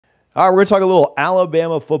All right, we're going to talk a little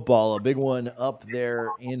Alabama football, a big one up there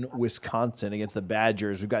in Wisconsin against the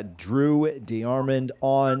Badgers. We've got Drew DeArmond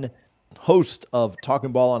on, host of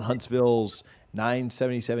Talking Ball on Huntsville's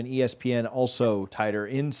 977 ESPN, also Tighter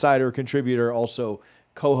insider contributor, also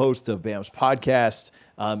co-host of Bam's podcast.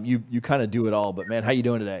 You kind of do it all, but man, how you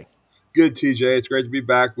doing today? Good, TJ. It's great to be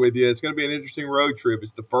back with you. It's going to be an interesting road trip.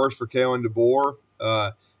 It's the first for Kalen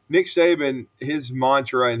DeBoer. Nick Saban, his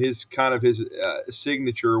mantra and his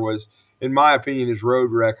signature was, in my opinion, his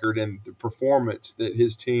road record and the performance that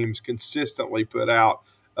his teams consistently put out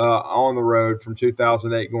on the road from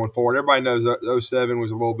 2008 going forward. Everybody knows '07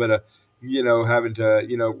 was a little bit of having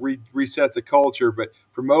to reset the culture, but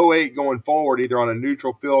from '08 going forward, either on a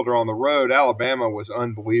neutral field or on the road, Alabama was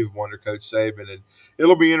unbelievable under Coach Saban, and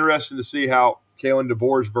it'll be interesting to see how Kalen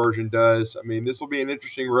DeBoer's version does. I mean, this will be an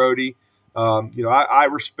interesting roadie. I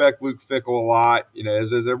respect Luke Fickell a lot.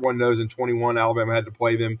 As everyone knows, in 21, Alabama had to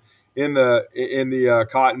play them in the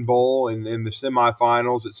Cotton Bowl and in the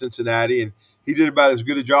semifinals at Cincinnati, and he did about as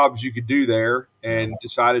good a job as you could do there, and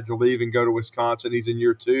decided to leave and go to Wisconsin. He's in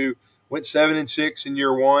year two. Went 7-6 in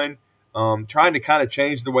year one. Trying to kind of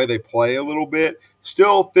change the way they play a little bit.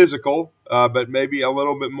 Still physical, but maybe a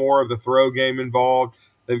little bit more of the throw game involved.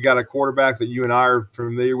 They've got a quarterback that you and I are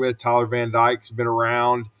familiar with, Tyler Van Dyke. Has been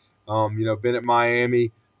around, been at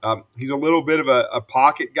Miami. He's a little bit of a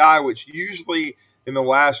pocket guy, which usually in the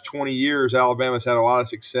last 20 years, Alabama's had a lot of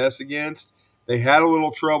success against. They had a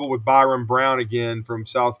little trouble with Byron Brown again from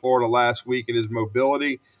South Florida last week and his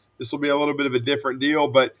mobility. This will be a little bit of a different deal,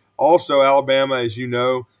 but also Alabama, as you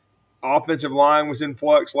know, offensive line was in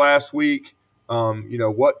flux last week.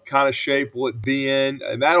 What kind of shape will it be in?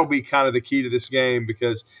 And that'll be kind of the key to this game,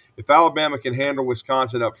 because if Alabama can handle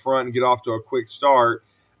Wisconsin up front and get off to a quick start,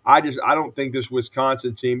 I don't think this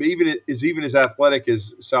Wisconsin team even as athletic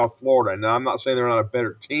as South Florida. Now, I'm not saying they're not a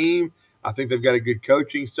better team. I think they've got a good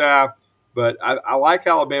coaching staff, but I like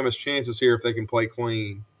Alabama's chances here if they can play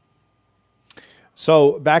clean.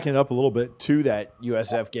 So backing up a little bit to that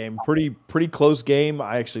USF game, pretty close game.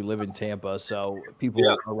 I actually live in Tampa, so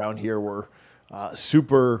people around here were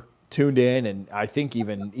super tuned in, and I think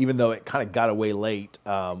even though it kind of got away late,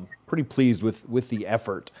 pretty pleased with the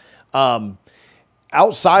effort.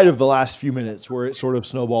 Outside of the last few minutes where it sort of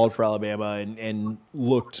snowballed for Alabama and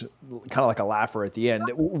looked kind of like a laugher at the end,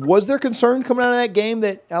 was there concern coming out of that game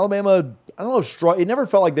that Alabama, I don't know, it never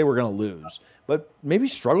felt like they were going to lose, but maybe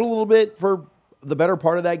struggled a little bit for the better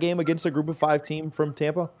part of that game against a Group of Five team from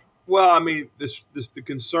Tampa? Well, I mean, the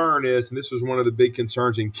concern is, and this was one of the big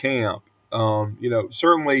concerns in camp.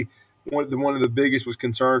 Certainly one of the biggest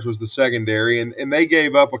concerns was the secondary, and they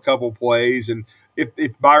gave up a couple plays. And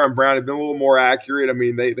if Byron Brown had been a little more accurate, I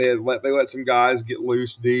mean, they let some guys get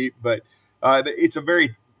loose deep. But it's a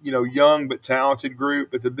very young but talented group.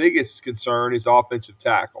 But the biggest concern is offensive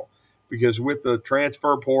tackle, because with the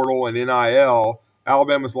transfer portal and NIL,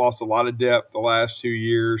 Alabama's lost a lot of depth the last 2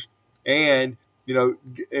 years, and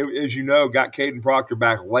as you know, got Caden Proctor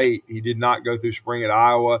back late. He did not go through spring at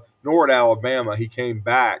Iowa nor at Alabama. He came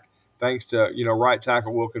back thanks to right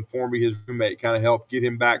tackle Wilkin Formby, his roommate, kind of helped get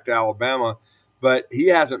him back to Alabama, but he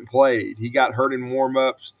hasn't played. He got hurt in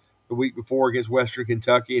warmups the week before against Western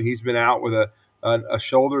Kentucky, and he's been out with a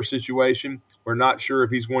shoulder situation. We're not sure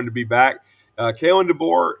if he's going to be back. Kalen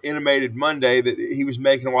DeBoer intimated Monday that he was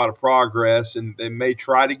making a lot of progress, and they may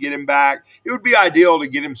try to get him back. It would be ideal to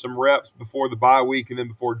get him some reps before the bye week and then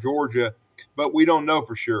before Georgia, but we don't know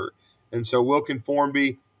for sure. And so Wilkin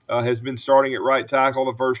Formby has been starting at right tackle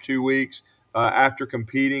the first 2 weeks after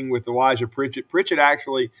competing with Elijah Pritchett. Pritchett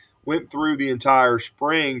actually went through the entire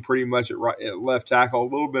spring pretty much at left tackle, a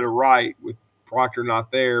little bit of right with Proctor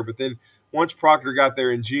not there. But then once Proctor got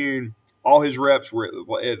there in June, all his reps were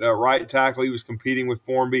at right tackle. He was competing with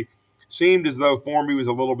Formby. Seemed as though Formby was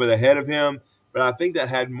a little bit ahead of him, but I think that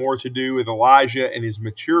had more to do with Elijah and his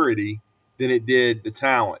maturity than it did the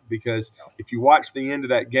talent. Because if you watch the end of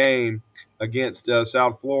that game against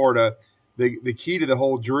South Florida, the key to the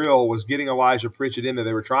whole drill was getting Elijah Pritchett in there.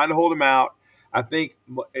 They were trying to hold him out. I think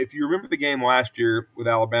if you remember the game last year with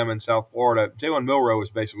Alabama and South Florida, Jalen Milroe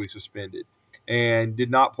was basically suspended and did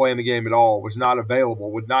not play in the game at all, was not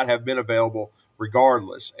available, would not have been available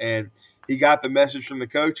regardless. And he got the message from the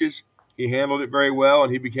coaches. He handled it very well,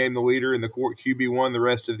 and he became the leader in the court QB1 the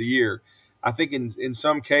rest of the year. I think in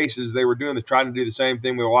some cases they were trying to do the same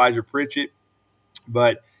thing with Elijah Pritchett,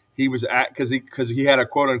 but he was because he had a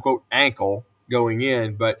quote-unquote ankle going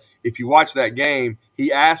in. But if you watch that game,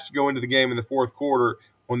 he asked to go into the game in the fourth quarter.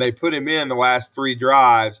 When they put him in the last 3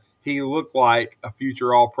 drives, he looked like a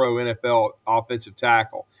future all-pro NFL offensive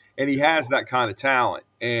tackle. And he has that kind of talent.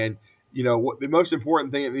 And what the most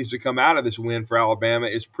important thing that needs to come out of this win for Alabama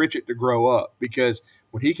is Pritchett to grow up, because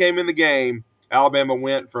when he came in the game, Alabama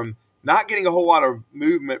went from not getting a whole lot of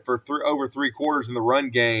movement for over 3 quarters in the run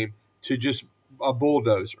game to just a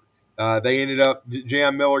bulldozer. They ended up,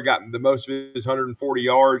 Jam Miller got the most of his 140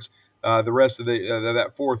 yards the rest of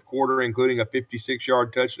that fourth quarter, including a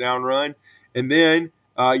 56-yard touchdown run. And then,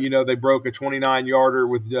 they broke a 29-yarder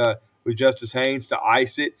with Justice Haynes to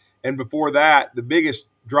ice it. And before that, the biggest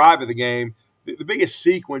drive of the game, the biggest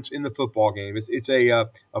sequence in the football game, it's a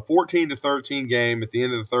 14-13 game at the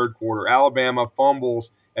end of the third quarter. Alabama fumbles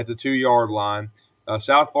at the 2-yard line.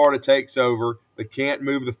 South Florida takes over but can't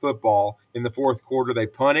move the football. In the fourth quarter, they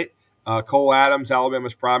punt it. Cole Adams,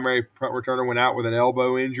 Alabama's primary punt returner, went out with an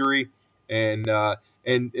elbow injury. And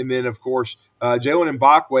then, of course, Jalen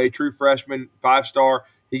Mbakwe, true freshman, 5-star,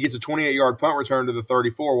 he gets a 28-yard punt return to the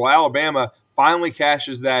 34. Well, Alabama finally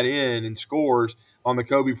cashes that in and scores on the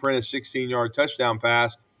Kobe Prentice 16-yard touchdown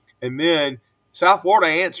pass. And then South Florida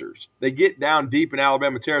answers. They get down deep in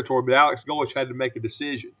Alabama territory, but Alex Golesh had to make a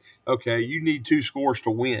decision. Okay, you need 2 scores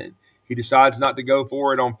to win. He decides not to go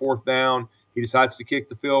for it on fourth down. He decides to kick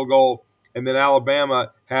the field goal. And then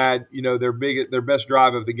Alabama had, their best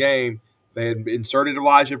drive of the game. They had inserted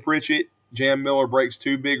Elijah Pritchett. Jam Miller breaks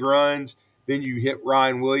 2 big runs. Then you hit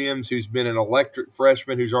Ryan Williams, who's been an electric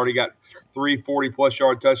freshman, who's already got 3 40-plus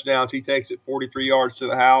yard touchdowns. He takes it 43 yards to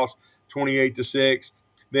the house, 28-6.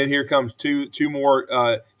 Then here comes two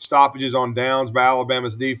more stoppages on downs by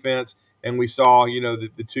Alabama's defense, and we saw,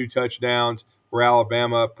 the 2 touchdowns where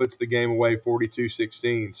Alabama puts the game away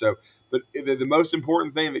 42-16. So, but the most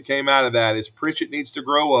important thing that came out of that is Pritchett needs to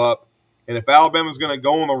grow up, and if Alabama's going to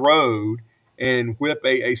go on the road and whip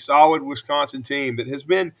a solid Wisconsin team that has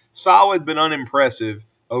been solid but unimpressive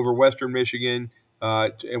over Western Michigan,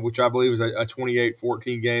 which I believe is a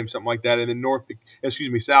 28-14 game, something like that, and then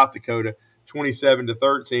South Dakota,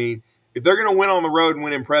 27-13. If they're going to win on the road and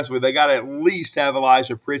win impressively, they got to at least have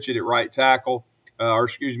Elijah Pritchett at right tackle,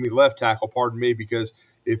 left tackle, pardon me, because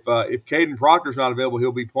if Caden Proctor's not available,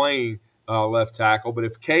 he'll be playing left tackle. But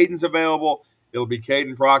if Caden's available, it'll be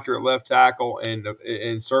Caden Proctor at left tackle,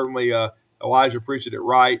 and certainly Elijah Pritchett at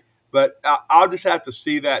right. But I'll just have to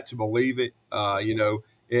see that to believe it.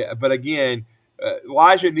 But again,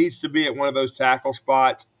 Elijah needs to be at one of those tackle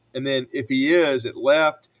spots, and then if he is at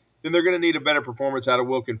left, then they're going to need a better performance out of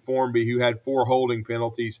Wilkin Formby, who had 4 holding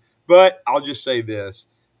penalties. But I'll just say this.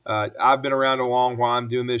 I've been around a long while. I'm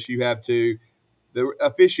doing this. You have too. The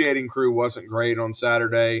officiating crew wasn't great on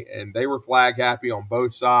Saturday, and they were flag happy on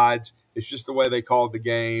both sides. It's just the way they called the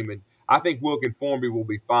game, and I think Wilkin Formby will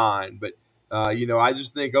be fine. But, I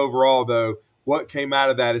just think overall, though, what came out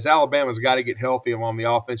of that is Alabama's got to get healthy along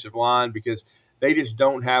the offensive line, because they just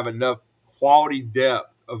don't have enough quality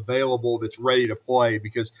depth available that's ready to play,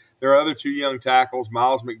 because there are other 2 young tackles.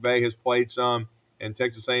 Miles McVay has played some, and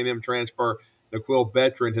Texas A&M transfer Naquil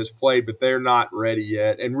Veteran has played, but they're not ready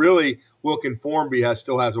yet. And really, Wilkin Formby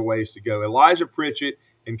still has a ways to go. Elijah Pritchett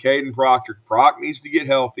and Caden Proctor. Proc needs to get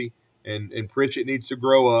healthy, and Pritchett needs to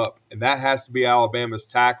grow up, and that has to be Alabama's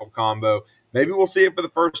tackle combo. Maybe we'll see it for the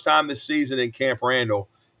first time this season in Camp Randall,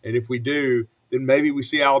 and if we do, then maybe we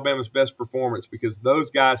see Alabama's best performance, because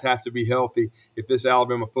those guys have to be healthy if this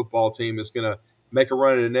Alabama football team is going to make a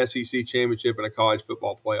run at an SEC championship and a college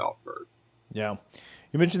football playoff berth. Yeah.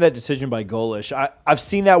 You mentioned that decision by Golesh. I've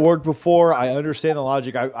seen that work before. I understand the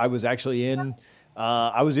logic. I was actually in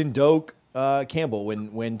Doak Campbell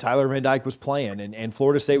when Tyler Van Dyke was playing, and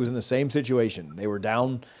Florida State was in the same situation. They were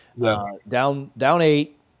down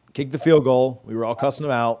 8, kicked the field goal. We were all cussing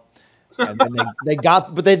them out. And then they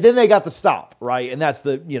got the stop, right? And that's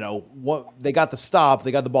they got the stop,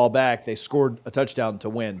 they got the ball back, they scored a touchdown to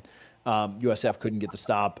win. USF couldn't get the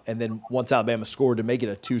stop, and then once Alabama scored to make it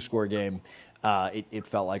a 2-score game, it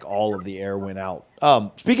felt like all of the air went out.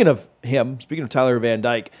 Speaking of Tyler Van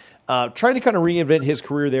Dyke, trying to kind of reinvent his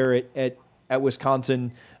career there at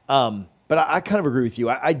Wisconsin, but I kind of agree with you.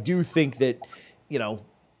 I do think that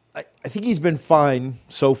I think he's been fine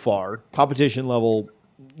so far. Competition level,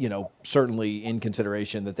 certainly in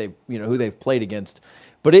consideration that they've, who they've played against.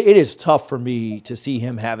 But it is tough for me to see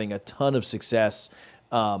him having a ton of success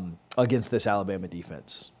against this Alabama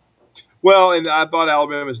defense. Well, and I thought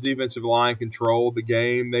Alabama's defensive line controlled the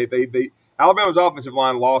game. Alabama's offensive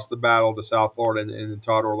line lost the battle to South Florida and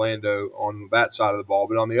Todd Orlando on that side of the ball.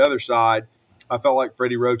 But on the other side, I felt like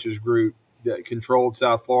Freddie Roach's group that controlled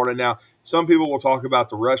South Florida. Now, some people will talk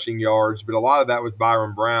about the rushing yards, but a lot of that was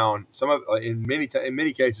Byron Brown. In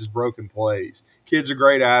many cases, broken plays. Kid's a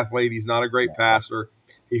great athlete. He's not a great passer.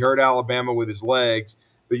 He hurt Alabama with his legs.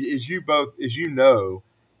 But as you know,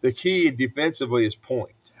 the key defensively is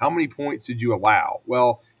point. how many points did you allow?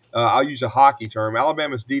 Well, I'll use a hockey term.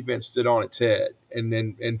 Alabama's defense stood on its head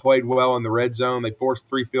and played well in the red zone. They forced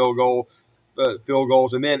 3 field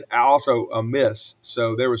goals, and then also a miss.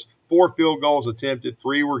 So there was 4 field goals attempted,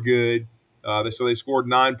 3 were good. So they scored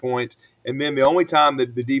 9 points. And then the only time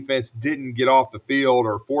that the defense didn't get off the field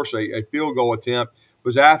or force a field goal attempt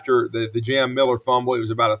was after the Jam Miller fumble. It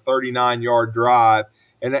was about a 39-yard drive.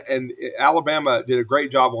 And Alabama did a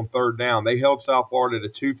great job on third down. They held South Florida to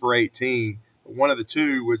 2 for 18. One of the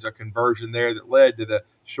 2 was a conversion there that led to the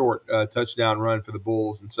short touchdown run for the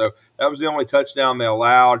Bulls. And so that was the only touchdown they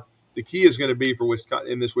allowed. The key is going to be for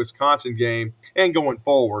in this Wisconsin game and going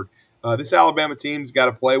forward. This Alabama team's got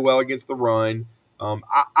to play well against the run.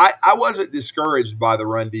 I wasn't discouraged by the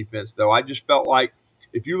run defense, though. I just felt like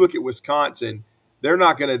if you look at Wisconsin, they're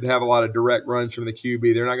not going to have a lot of direct runs from the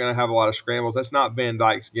QB. They're not going to have a lot of scrambles. That's not Van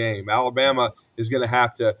Dyke's game. Alabama is going to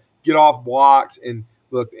have to get off blocks and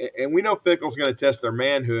look. And we know Fickle's going to test their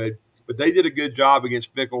manhood, but they did a good job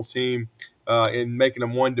against Fickle's team in making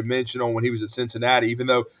them one-dimensional when he was at Cincinnati, even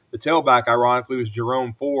though the tailback, ironically, was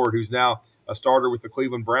Jerome Ford, who's now a starter with the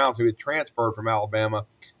Cleveland Browns, who had transferred from Alabama,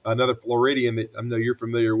 another Floridian that I know you're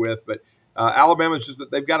familiar with. But Alabama's just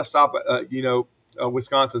that they've got to stop,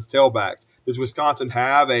 Wisconsin's tailbacks. Does Wisconsin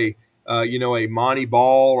have a Monty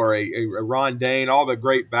Ball or a Ron Dane, all the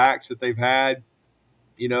great backs that they've had,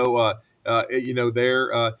 there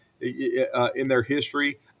in their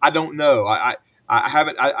history? I don't know. I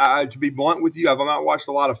haven't. To be blunt with you, I've not watched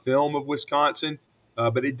a lot of film of Wisconsin,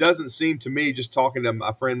 but it doesn't seem to me, just talking to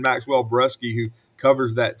my friend Maxwell Brusky, who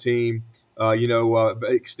covers that team,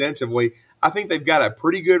 extensively. I think they've got a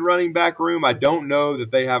pretty good running back room. I don't know that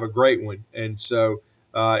they have a great one, and so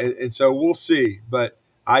we'll see. But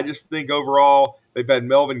I just think overall they've had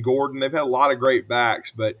Melvin Gordon. They've had a lot of great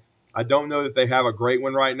backs, but I don't know that they have a great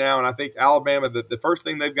one right now. And I think Alabama, the first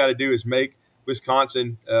thing they've got to do is make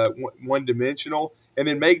Wisconsin one-dimensional, and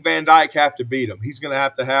then make Van Dyke have to beat him. He's going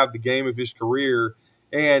to have the game of his career.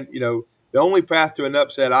 And, the only path to an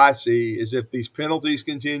upset I see is if these penalties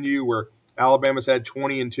continue, where Alabama's had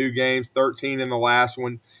 20 in 2 games, 13 in the last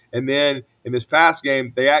one. And then in this past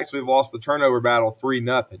game, they actually lost the turnover battle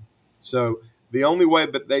 3-0. So the only way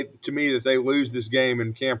that they lose this game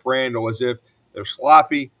in Camp Randall is if they're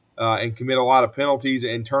sloppy and commit a lot of penalties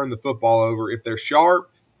and turn the football over. If they're sharp,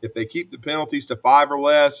 if they keep the penalties to 5 or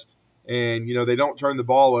less, and they don't turn the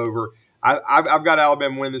ball over, I've got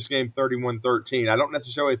Alabama win this game 31-13. I don't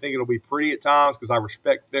necessarily think it'll be pretty at times because I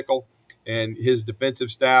respect Fickle and his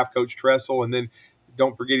defensive staff, Coach Tressel, and then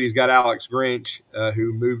don't forget he's got Alex Grinch,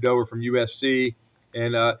 who moved over from USC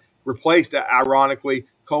and replaced, ironically,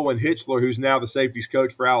 Colin Hitchler, who's now the safeties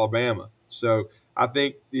coach for Alabama. So I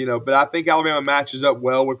think, but I think Alabama matches up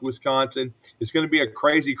well with Wisconsin. It's going to be a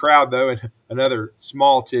crazy crowd, though, and another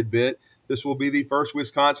small tidbit. This will be the first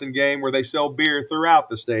Wisconsin game where they sell beer throughout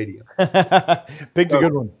the stadium. Picked a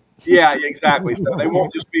good one. Yeah, exactly. So they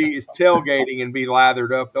won't just be tailgating and be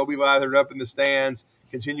lathered up. They'll be lathered up in the stands,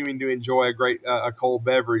 continuing to enjoy a great a cold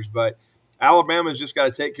beverage. But Alabama's just got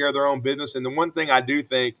to take care of their own business. And the one thing I do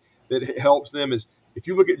think that helps them is if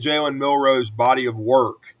you look at Jalen Milroe's body of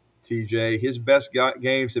work, TJ, his best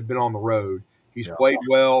games have been on the road. He's played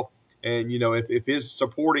well. And, if his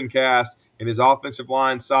supporting cast and his offensive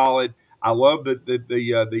line solid, I love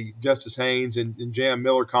the Justice Haynes and Jam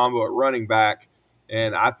Miller combo at running back.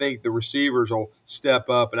 And I think the receivers will step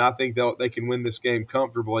up, and I think they can win this game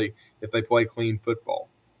comfortably if they play clean football.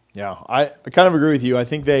 Yeah, I kind of agree with you. I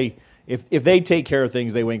think if they take care of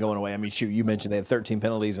things, they ain't going away. I mean, shoot, you mentioned they had 13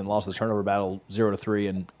 penalties and lost the turnover battle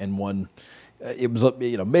 0-3 and won. It was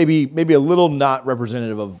maybe a little not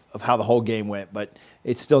representative of how the whole game went, but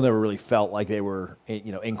it still never really felt like they were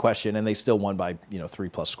in question, and they still won by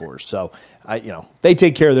 3+ scores. So they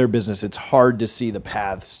take care of their business. It's hard to see the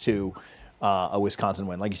paths to a Wisconsin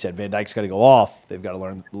win. Like you said, Van Dyke's got to go off. They've got to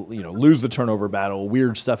learn, lose the turnover battle.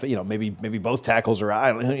 Weird stuff. Maybe both tackles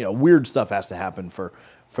are weird stuff has to happen for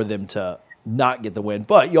them to not get the win.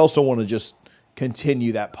 But you also want to just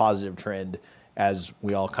continue that positive trend, as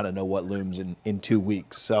we all kind of know what looms in 2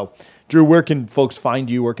 weeks. So, Drew, where can folks find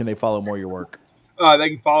you? Where can they follow more of your work? They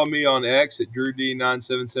can follow me on X at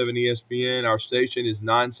DrewD977ESPN. Our station is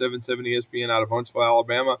 977ESPN out of Huntsville,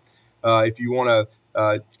 Alabama. If you want to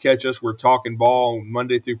catch us, we're talking ball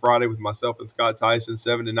Monday through Friday with myself and Scott Tyson,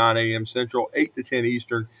 7 to 9 a.m. Central, 8 to 10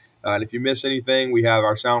 Eastern. And if you miss anything, we have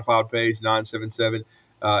our SoundCloud page, 977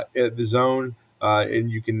 at The Zone. And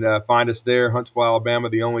you can find us there, Huntsville, Alabama,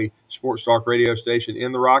 the only sports talk radio station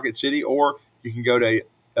in the Rocket City, or you can go to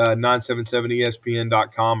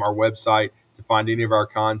 977ESPN.com, our website, to find any of our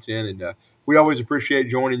content. And we always appreciate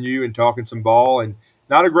joining you and talking some ball. And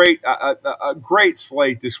not a great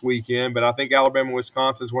slate this weekend, but I think Alabama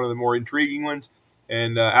Wisconsin is one of the more intriguing ones.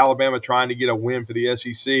 And Alabama trying to get a win for the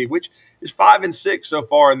SEC, which is 5-6 so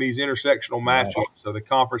far in these intersectional matchups. So the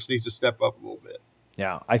conference needs to step up a little bit.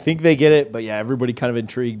 Yeah, I think they get it, but yeah, everybody kind of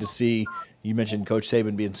intrigued to see. You mentioned Coach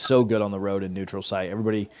Saban being so good on the road in neutral site.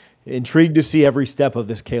 Everybody intrigued to see every step of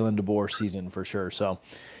this Kalen DeBoer season for sure. So,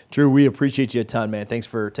 Drew, we appreciate you a ton, man. Thanks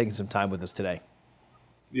for taking some time with us today.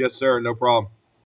 Yes, sir. No problem.